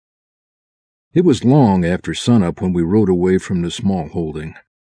It was long after sunup when we rode away from the small holding.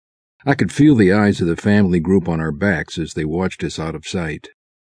 I could feel the eyes of the family group on our backs as they watched us out of sight.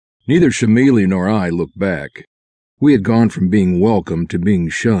 Neither Chameli nor I looked back. We had gone from being welcomed to being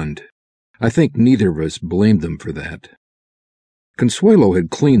shunned. I think neither of us blamed them for that. Consuelo had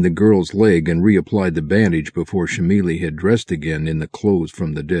cleaned the girl's leg and reapplied the bandage before Chameli had dressed again in the clothes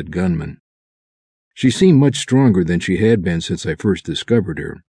from the dead gunman. She seemed much stronger than she had been since I first discovered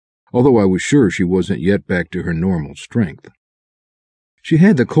her, although I was sure she wasn't yet back to her normal strength. She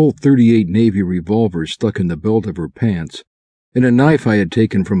had the Colt .38 Navy revolver stuck in the belt of her pants, and a knife I had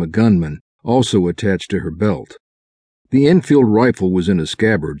taken from a gunman also attached to her belt. The Enfield rifle was in a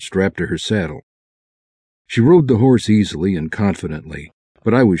scabbard strapped to her saddle. She rode the horse easily and confidently,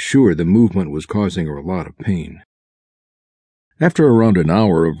 but I was sure the movement was causing her a lot of pain. After around an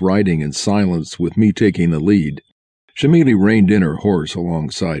hour of riding in silence with me taking the lead, Chameli reined in her horse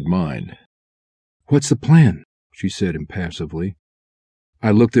alongside mine. "What's the plan?" she said impassively.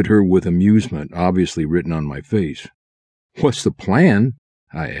 I looked at her with amusement obviously written on my face. "What's the plan?"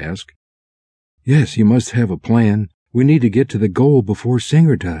 I asked. "Yes, you must have a plan. We need to get to the goal before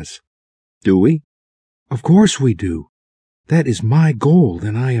Singer does." "Do we?" "Of course we do. That is my goal,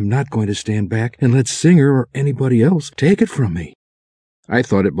 and I am not going to stand back and let Singer or anybody else take it from me." "I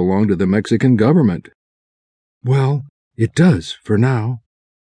thought it belonged to the Mexican government." "Well, it does, for now.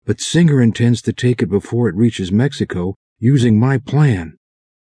 But Singer intends to take it before it reaches Mexico, using my plan.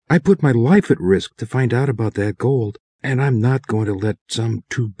 I put my life at risk to find out about that gold, and I'm not going to let some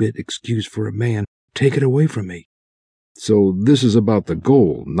two-bit excuse for a man take it away from me." "So this is about the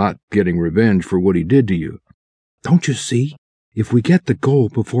gold, not getting revenge for what he did to you." "Don't you see? If we get the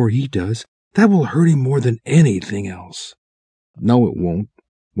gold before he does, that will hurt him more than anything else." "No, it won't.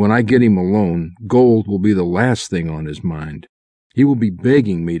 When I get him alone, gold will be the last thing on his mind. He will be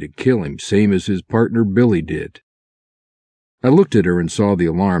begging me to kill him, same as his partner Billy did." I looked at her and saw the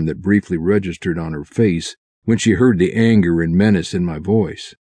alarm that briefly registered on her face when she heard the anger and menace in my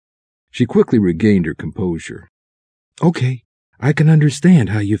voice. She quickly regained her composure. "Okay, I can understand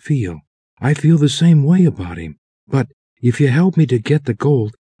how you feel. I feel the same way about him. But if you help me to get the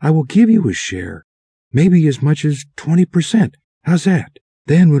gold, I will give you a share. Maybe as much as 20%. How's that?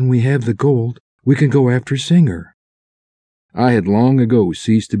 Then when we have the gold, we can go after Singer." I had long ago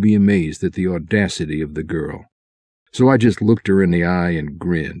ceased to be amazed at the audacity of the girl, so I just looked her in the eye and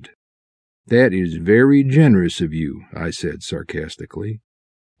grinned. "That is very generous of you," I said sarcastically.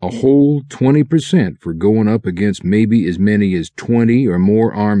 "A whole 20% for going up against maybe as many as 20 or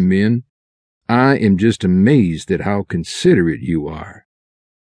more armed men? I am just amazed at how considerate you are."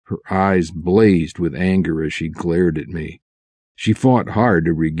 Her eyes blazed with anger as she glared at me. She fought hard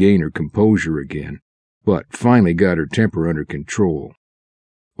to regain her composure again, but finally got her temper under control.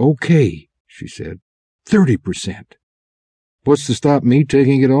 "Okay," she said, 30%. "What's to stop me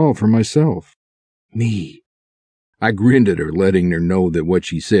taking it all for myself?" "Me." I grinned at her, letting her know that what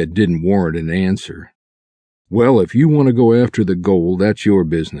she said didn't warrant an answer. "Well, if you want to go after the gold, that's your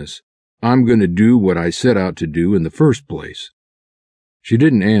business. I'm going to do what I set out to do in the first place." She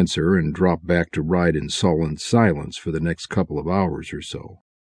didn't answer and dropped back to ride in sullen silence for the next couple of hours or so.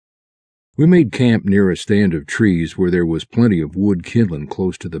 We made camp near a stand of trees where there was plenty of wood kindling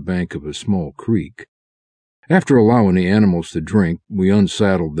close to the bank of a small creek. After allowing the animals to drink, we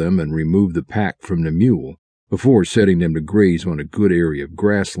unsaddled them and removed the pack from the mule, before setting them to graze on a good area of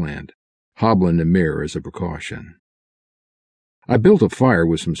grassland, hobbling the mare as a precaution. I built a fire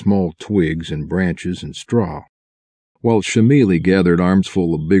with some small twigs and branches and straw, while Chameli gathered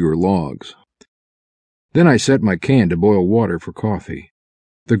armsful of bigger logs. Then I set my can to boil water for coffee.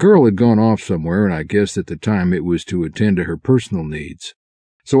 The girl had gone off somewhere, and I guessed at the time it was to attend to her personal needs,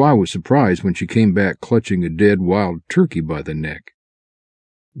 so I was surprised when she came back clutching a dead wild turkey by the neck.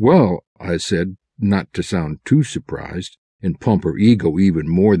 "Well," I said, not to sound too surprised and pump her ego even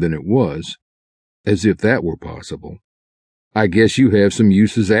more than it was, as if that were possible, "I guess you have some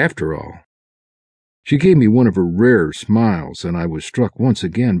uses after all." She gave me one of her rare smiles, and I was struck once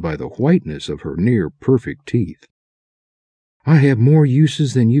again by the whiteness of her near-perfect teeth. "I have more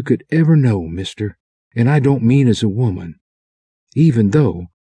uses than you could ever know, mister, and I don't mean as a woman, even though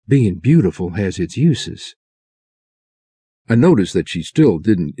being beautiful has its uses." I noticed that she still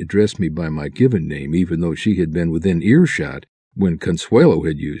didn't address me by my given name, even though she had been within earshot when Consuelo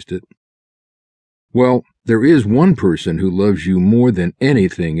had used it. "Well, there is one person who loves you more than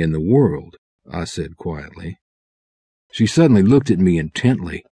anything in the world," I said quietly. She suddenly looked at me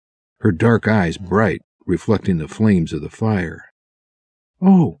intently, her dark eyes bright, reflecting the flames of the fire.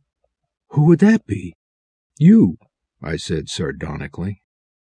 "Oh, who would that be?" "You," I said sardonically.